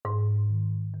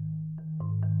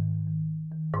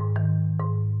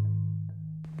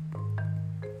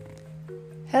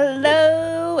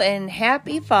Hello and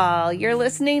happy fall. You're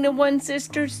listening to One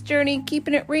Sister's Journey,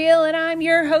 Keeping It Real, and I'm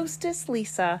your hostess,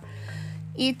 Lisa.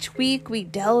 Each week we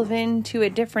delve into a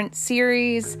different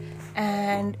series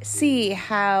and see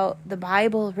how the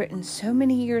Bible, written so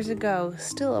many years ago,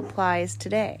 still applies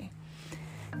today.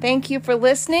 Thank you for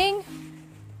listening,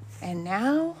 and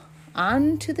now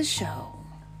on to the show.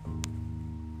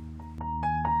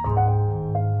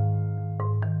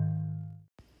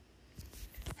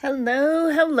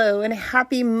 Hello, and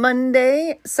happy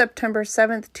Monday, September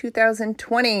 7th,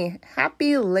 2020.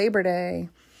 Happy Labor Day.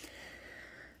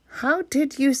 How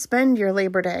did you spend your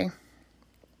Labor Day?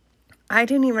 I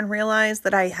didn't even realize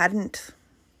that I hadn't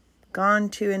gone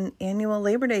to an annual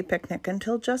Labor Day picnic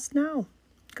until just now.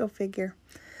 Go figure.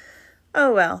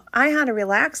 Oh well, I had a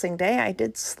relaxing day. I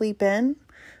did sleep in.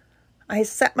 I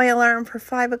set my alarm for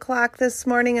 5 o'clock this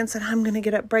morning and said, I'm going to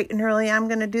get up bright and early. I'm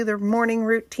going to do the morning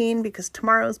routine because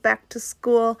tomorrow's back to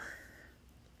school.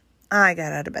 I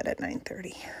got out of bed at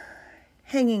 9:30,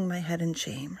 hanging my head in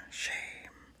shame.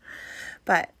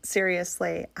 But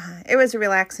seriously, it was a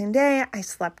relaxing day. I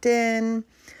slept in,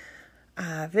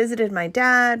 visited my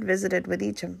dad, visited with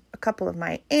a couple of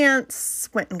my aunts,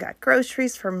 went and got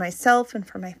groceries for myself and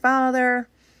for my father,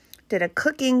 did a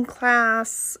cooking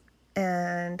class,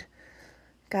 and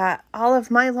got all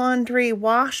of my laundry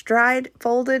washed, dried,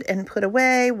 folded, and put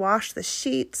away, washed the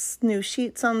sheets, new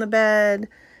sheets on the bed,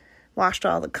 washed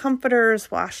all the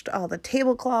comforters, washed all the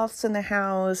tablecloths in the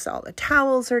house, all the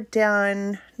towels are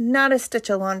done, not a stitch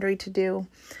of laundry to do,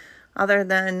 other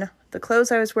than the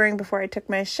clothes I was wearing before I took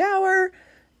my shower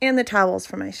and the towels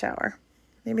from my shower.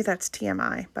 Maybe that's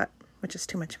TMI, which is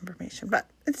too much information, but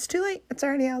it's too late. It's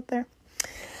already out there.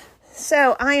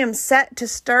 So I am set to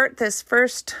start this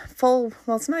first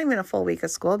it's not even a full week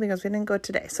of school because we didn't go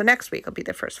today. So next week will be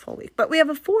the first full week. But we have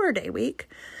a 4-day week,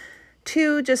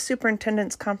 2 just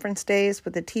superintendent's conference days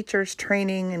with the teachers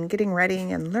training and getting ready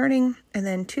and learning, and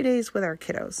then 2 days with our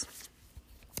kiddos.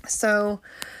 So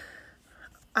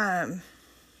my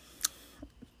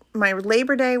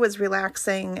Labor Day was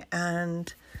relaxing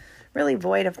and really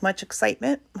void of much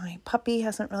excitement. My puppy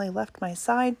hasn't really left my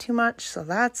side too much, so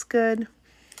that's good.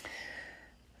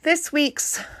 This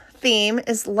week's theme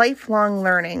is lifelong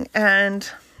learning, and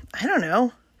I don't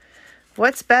know,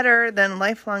 what's better than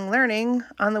lifelong learning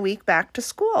on the week back to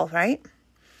school, right?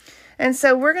 And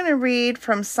so we're going to read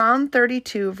from Psalm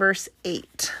 32, verse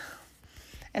 8,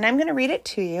 and I'm going to read it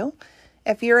to you.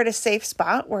 If you're at a safe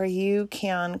spot where you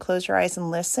can close your eyes and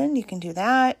listen, you can do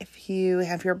that. If you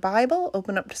have your Bible,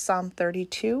 open up to Psalm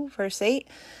 32, verse 8,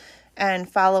 and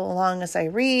follow along as I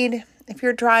read. If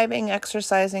you're driving,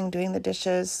 exercising, doing the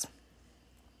dishes,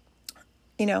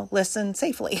 listen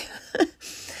safely.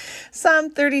 Psalm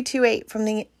 32:8 from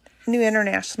the New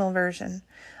International Version.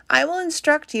 I will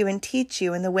instruct you and teach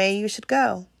you in the way you should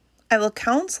go. I will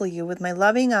counsel you with my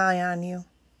loving eye on you.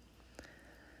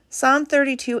 Psalm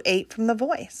 32:8 from the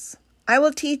Voice. I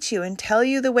will teach you and tell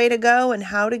you the way to go and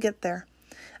how to get there.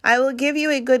 I will give you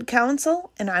a good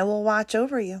counsel and I will watch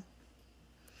over you.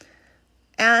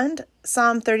 And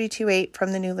Psalm 32:8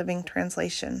 from the New Living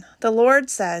Translation. The Lord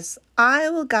says, I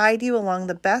will guide you along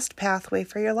the best pathway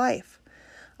for your life.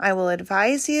 I will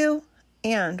advise you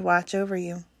and watch over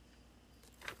you.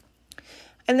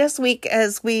 And this week,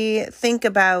 as we think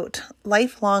about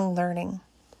lifelong learning,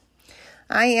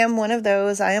 I am one of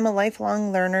those. I am a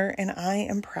lifelong learner, and I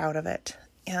am proud of it.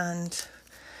 And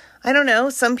I don't know,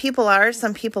 some people are,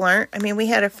 some people aren't. I mean, we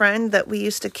had a friend that we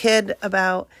used to kid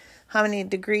about how many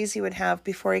degrees he would have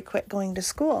before he quit going to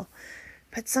school.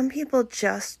 But some people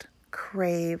just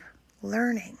crave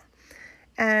learning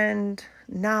and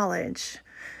knowledge.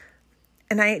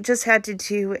 And I just had to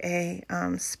do a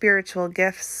spiritual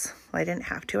gifts. Well, I didn't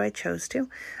have to, I chose to.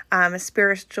 A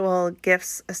spiritual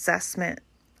gifts assessment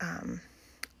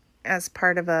as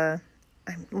part of I'm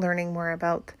learning more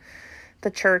about the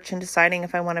church and deciding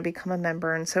if I want to become a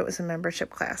member. And so it was a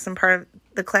membership class. And part of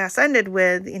the class ended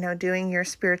with, doing your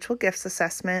spiritual gifts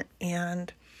assessment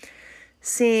and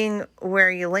seeing where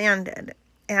you landed.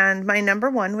 And my number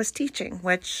 1 was teaching,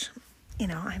 which,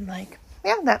 I'm like,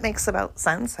 yeah, that makes about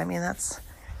sense. I mean, that's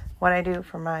what I do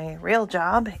for my real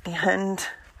job. And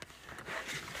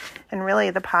really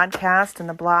the podcast and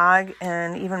the blog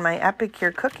and even my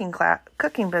Epicure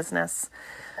cooking business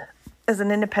as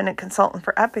an independent consultant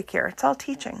for Epicure. It's all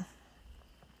teaching.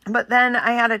 But then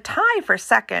I had a tie for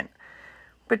second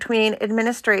between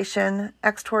administration,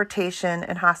 exhortation,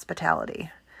 and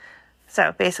hospitality.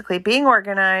 So basically being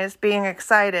organized, being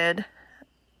excited,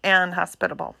 and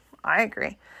hospitable. I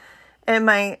agree. And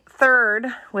my third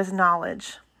was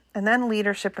knowledge, and then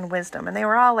leadership and wisdom. And they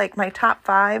were all like my top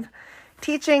 5.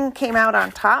 teaching came out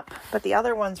on top, but the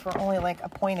other ones were only like a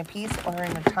point apiece or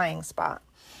in a tying spot.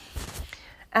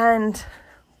 And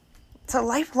so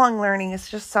lifelong learning is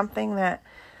just something that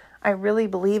I really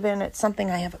believe in. It's something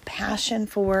I have a passion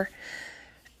for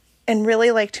and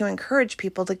really like to encourage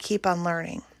people to keep on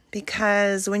learning.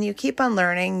 Because when you keep on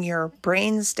learning, your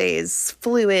brain stays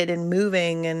fluid and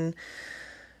moving and,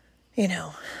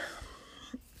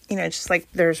 just like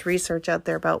there's research out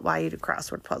there about why you do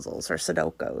crossword puzzles or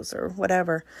Sudokus or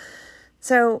whatever.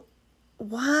 So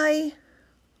why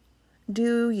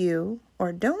do you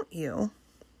or don't you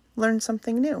learn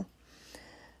something new?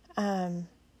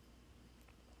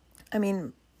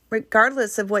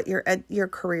 Regardless of what your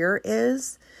career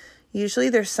is, usually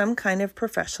there's some kind of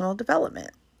professional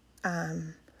development.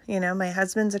 My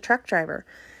husband's a truck driver.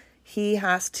 He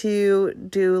has to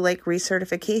do like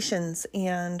recertifications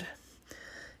and,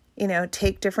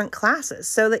 take different classes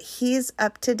so that he's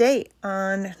up to date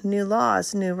on new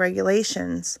laws, new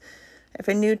regulations. If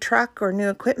a new truck or new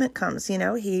equipment comes, he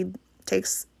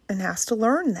takes and has to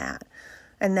learn that.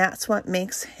 And that's what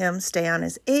makes him stay on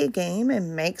his A game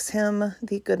and makes him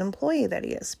the good employee that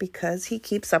he is, because he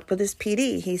keeps up with his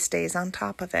PD. He stays on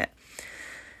top of it.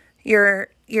 Your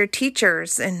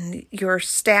teachers and your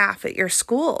staff at your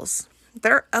schools,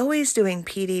 they're always doing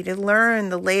PD to learn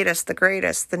the latest, the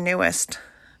greatest, the newest,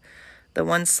 the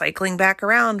ones cycling back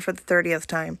around for the 30th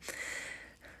time.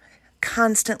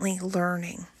 Constantly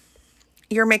learning.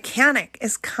 Your mechanic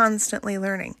is constantly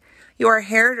learning. Your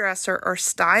hairdresser or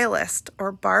stylist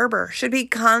or barber should be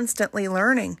constantly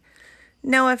learning.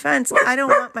 No offense, I don't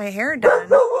want my hair done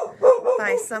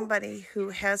by somebody who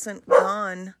hasn't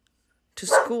gone to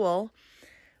school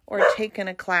or taken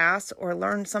a class or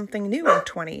learned something new in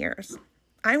 20 years.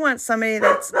 I want somebody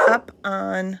that's up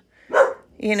on,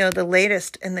 the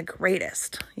latest and the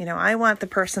greatest. I want the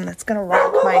person that's going to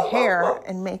rock my hair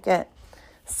and make it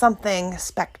something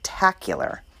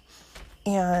spectacular.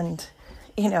 And,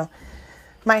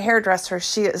 my hairdresser,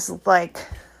 she is like,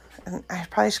 and I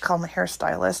probably should call him a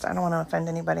hairstylist. I don't want to offend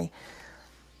anybody.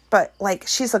 But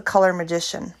she's a color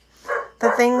magician.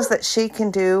 The things that she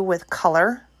can do with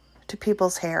color to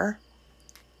people's hair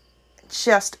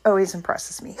just always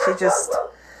impresses me.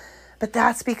 But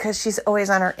that's because she's always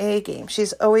on her A game.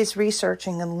 She's always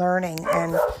researching and learning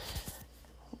and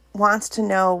wants to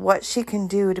know what she can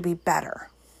do to be better,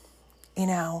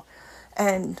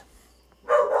 and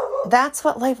that's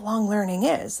what lifelong learning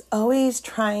is. Always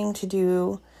trying to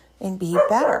do and be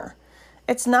better.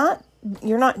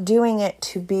 You're not doing it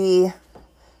to be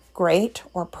great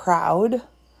or proud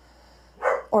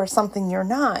or something you're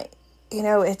not.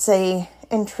 It's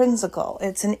intrinsical.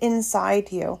 It's an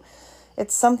inside you.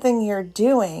 It's something you're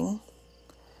doing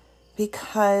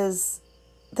because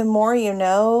the more you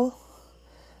know,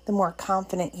 the more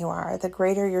confident you are, the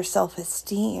greater your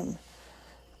self-esteem.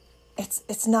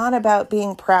 It's not about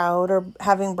being proud or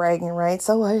having bragging rights.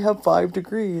 Oh, I have 5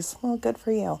 degrees. Well, good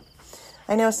for you.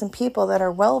 I know some people that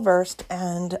are well-versed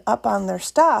and up on their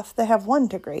stuff that have 1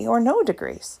 degree or no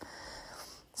degrees.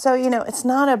 So, it's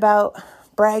not about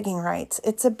bragging rights.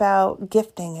 It's about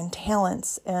gifting and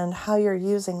talents and how you're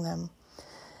using them.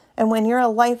 And when you're a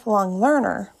lifelong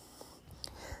learner,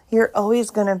 you're always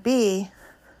going to be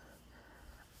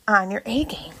on your A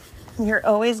game. You're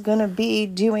always going to be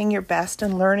doing your best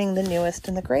and learning the newest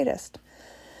and the greatest.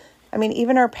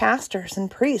 Even our pastors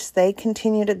and priests, they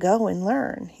continue to go and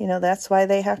learn. That's why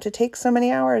they have to take so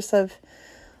many hours of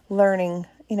learning,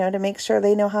 to make sure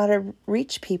they know how to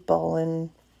reach people. And,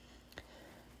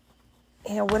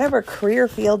 whatever career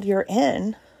field you're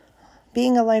in,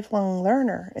 being a lifelong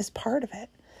learner is part of it.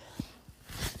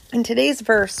 In today's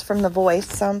verse from The Voice,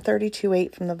 Psalm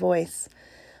 32:8 from The Voice,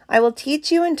 I will teach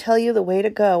you and tell you the way to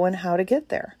go and how to get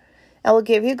there. I will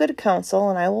give you good counsel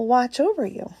and I will watch over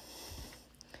you.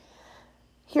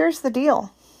 Here's the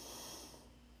deal.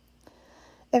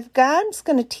 If God's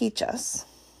going to teach us,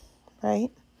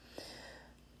 right?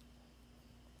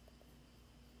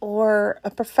 Or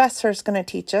a professor is going to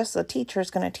teach us, a teacher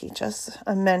is going to teach us,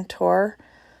 a mentor,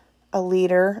 a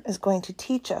leader is going to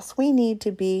teach us. We need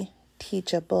to be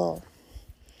teachable.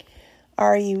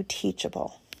 Are you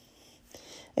teachable?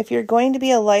 If you're going to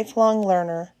be a lifelong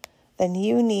learner, then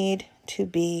you need to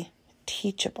be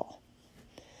teachable.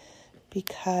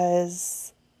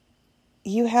 Because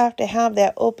you have to have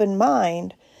that open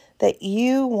mind that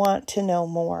you want to know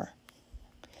more.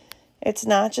 It's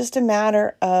not just a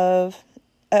matter of,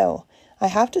 I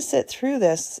have to sit through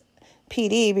this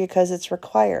PD because it's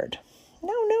required.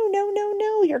 No.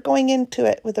 You're going into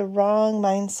it with the wrong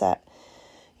mindset.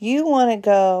 You want to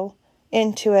go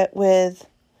into it with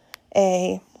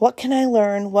what can I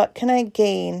learn? What can I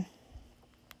gain?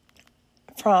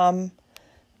 from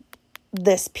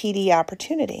this PD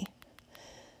opportunity?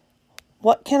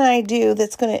 What can I do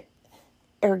that's going to,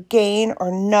 or gain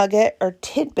or nugget or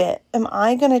tidbit, am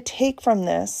I going to take from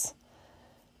this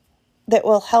that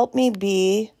will help me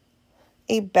be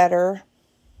a better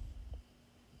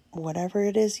whatever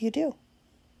it is you do?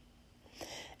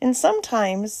 And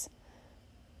sometimes,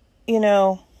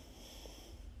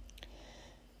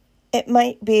 it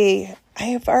might be, I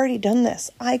have already done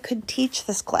this. I could teach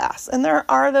this class. And there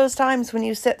are those times when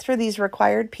you sit through these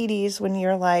required PDs when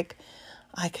you're like,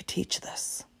 I could teach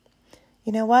this.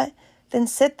 You know what? Then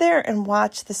sit there and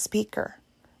watch the speaker.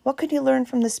 What could you learn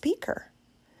from the speaker?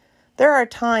 There are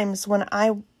times when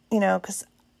because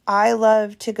I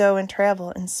love to go and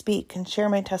travel and speak and share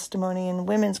my testimony in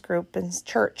women's group and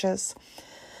churches.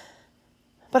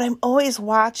 But I'm always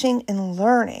watching and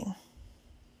learning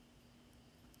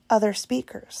other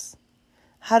speakers.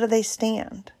 How do they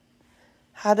stand?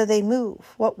 How do they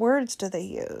move? What words do they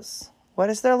use? What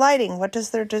is their lighting? What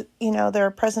does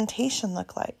their presentation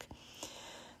look like?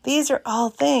 These are all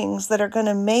things that are going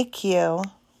to make you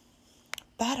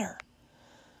better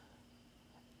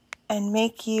and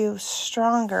make you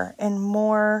stronger and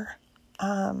more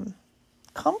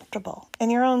comfortable in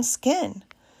your own skin.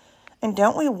 And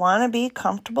don't we want to be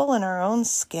comfortable in our own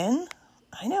skin?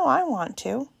 I know I want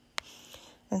to.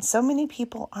 And so many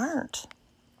people aren't.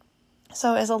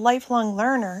 So as a lifelong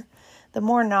learner, the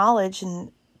more knowledge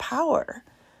and power,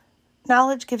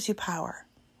 knowledge gives you power.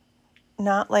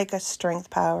 Not like a strength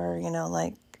power,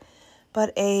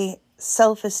 but a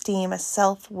self-esteem, a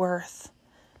self-worth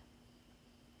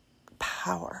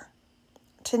power.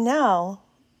 To know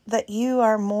that you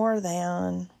are more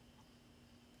than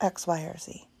X, Y, or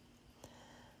Z.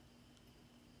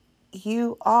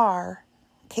 You are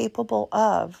capable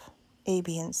of A,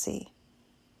 B, and C.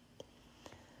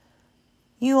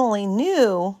 You only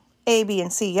knew A, B,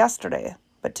 and C yesterday,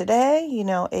 but today you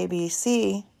know A, B,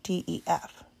 C, D, E,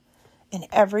 F. And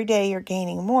every day you're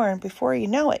gaining more, and before you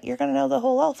know it, you're going to know the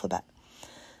whole alphabet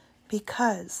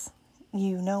because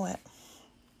you know it.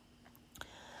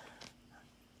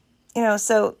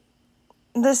 So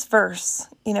this verse,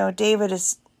 David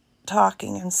is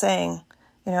talking and saying,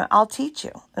 I'll teach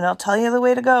you, and I'll tell you the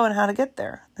way to go and how to get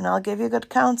there, and I'll give you good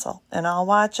counsel, and I'll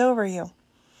watch over you.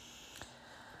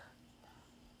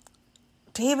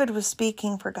 David was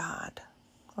speaking for God,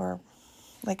 or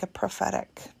like a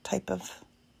prophetic type of,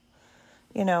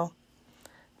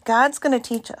 God's going to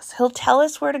teach us. He'll tell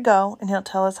us where to go, and he'll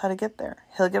tell us how to get there.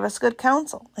 He'll give us good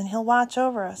counsel, and he'll watch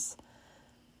over us.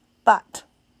 But,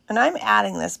 and I'm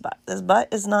adding this but. This but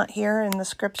is not here in the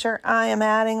scripture. I am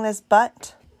adding this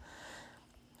but.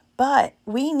 But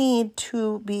we need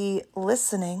to be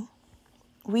listening.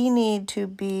 We need to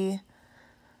be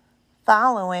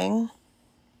following.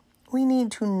 We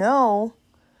need to know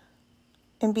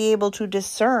and be able to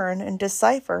discern and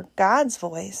decipher God's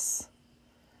voice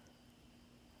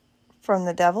from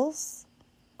the devil's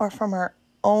or from our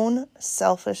own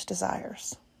selfish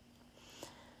desires.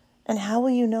 And how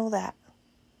will you know that?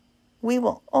 We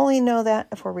will only know that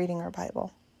if we're reading our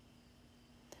Bible.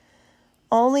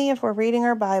 Only if we're reading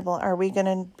our Bible are we going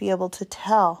to be able to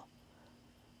tell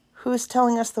who's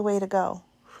telling us the way to go,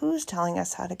 who's telling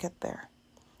us how to get there,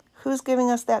 who's giving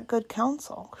us that good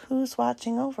counsel, who's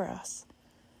watching over us.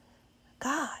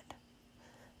 God.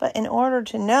 But in order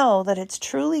to know that it's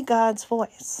truly God's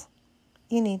voice,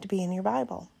 you need to be in your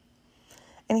Bible.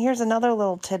 And here's another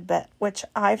little tidbit, which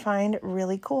I find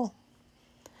really cool.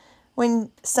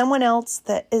 When someone else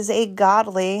that is a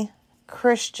godly,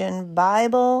 Christian,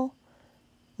 Bible-knowing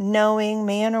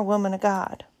man or woman of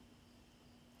God,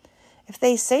 if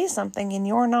they say something and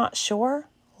you're not sure,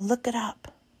 look it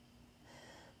up.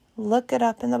 Look it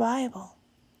up in the Bible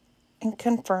and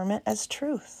confirm it as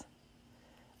truth.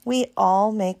 We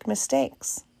all make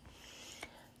mistakes.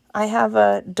 I have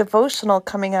a devotional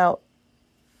coming out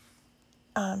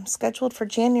scheduled for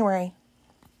January,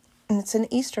 and it's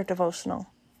an Easter devotional.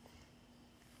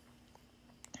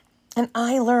 And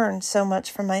I learned so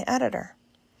much from my editor.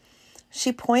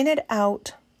 She pointed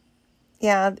out,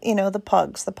 the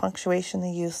pugs, the punctuation,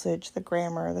 the usage, the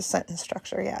grammar, the sentence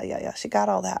structure. Yeah. She got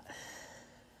all that.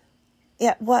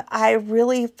 Yeah, what I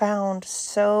really found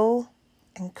so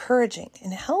encouraging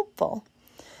and helpful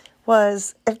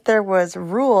was if there was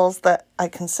rules that I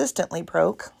consistently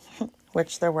broke,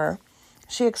 which there were,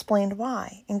 she explained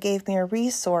why and gave me a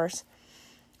resource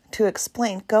to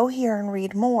explain. Go here and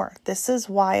read more. This is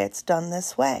why it's done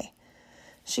this way.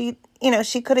 She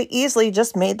could have easily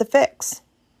just made the fix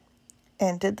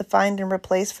and did the find and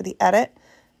replace for the edit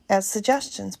as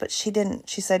suggestions, but she didn't.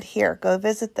 She said, here, go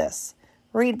visit this.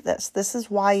 Read this. This is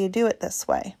why you do it this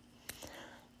way.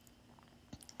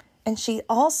 And she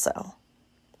also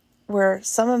were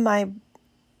some of my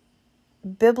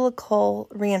biblical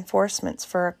reinforcements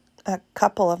for a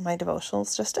couple of my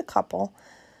devotionals, just a couple.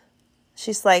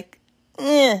 She's like,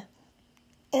 this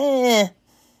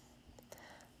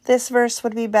verse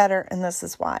would be better, and this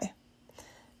is why.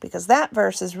 Because that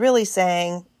verse is really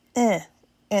saying,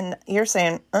 and you're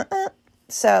saying,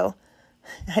 So,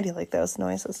 how do you like those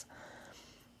noises?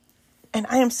 And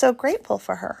I am so grateful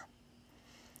for her.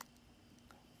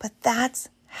 But that's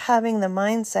having the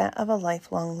mindset of a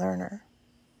lifelong learner.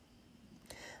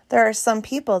 There are some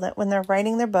people that when they're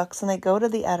writing their books and they go to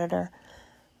the editor,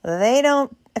 they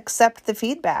don't accept the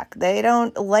feedback. They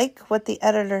don't like what the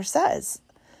editor says.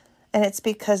 And it's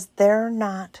because they're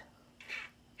not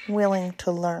willing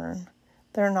to learn.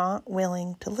 They're not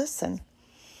willing to listen.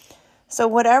 So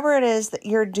whatever it is that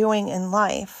you're doing in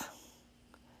life,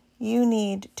 you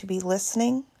need to be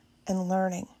listening and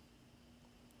learning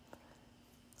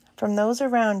from those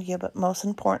around you, but most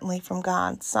importantly from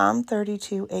God. Psalm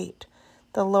 32:8.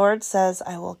 The Lord says,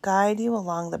 I will guide you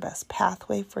along the best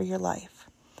pathway for your life.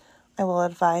 I will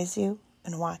advise you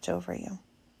and watch over you.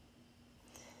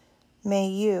 May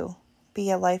you be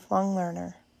a lifelong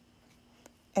learner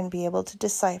and be able to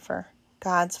decipher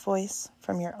God's voice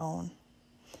from your own.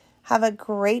 Have a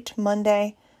great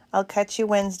Monday. I'll catch you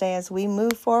Wednesday as we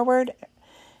move forward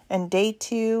and day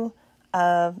 2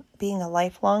 of being a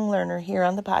lifelong learner here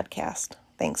on the podcast.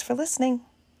 Thanks for listening.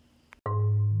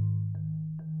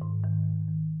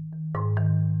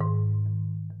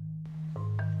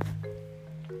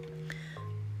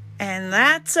 And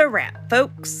that's a wrap,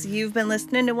 folks. You've been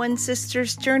listening to One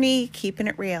Sister's Journey, Keeping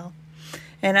It Real.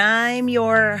 And I'm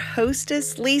your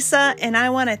hostess, Lisa, and I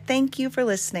want to thank you for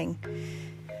listening.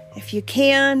 If you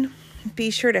can, be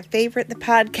sure to favorite the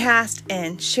podcast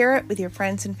and share it with your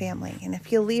friends and family. And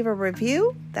if you leave a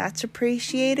review, that's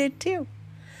appreciated too.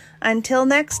 Until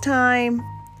next time,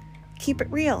 keep it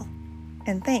real,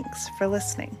 and thanks for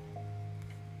listening.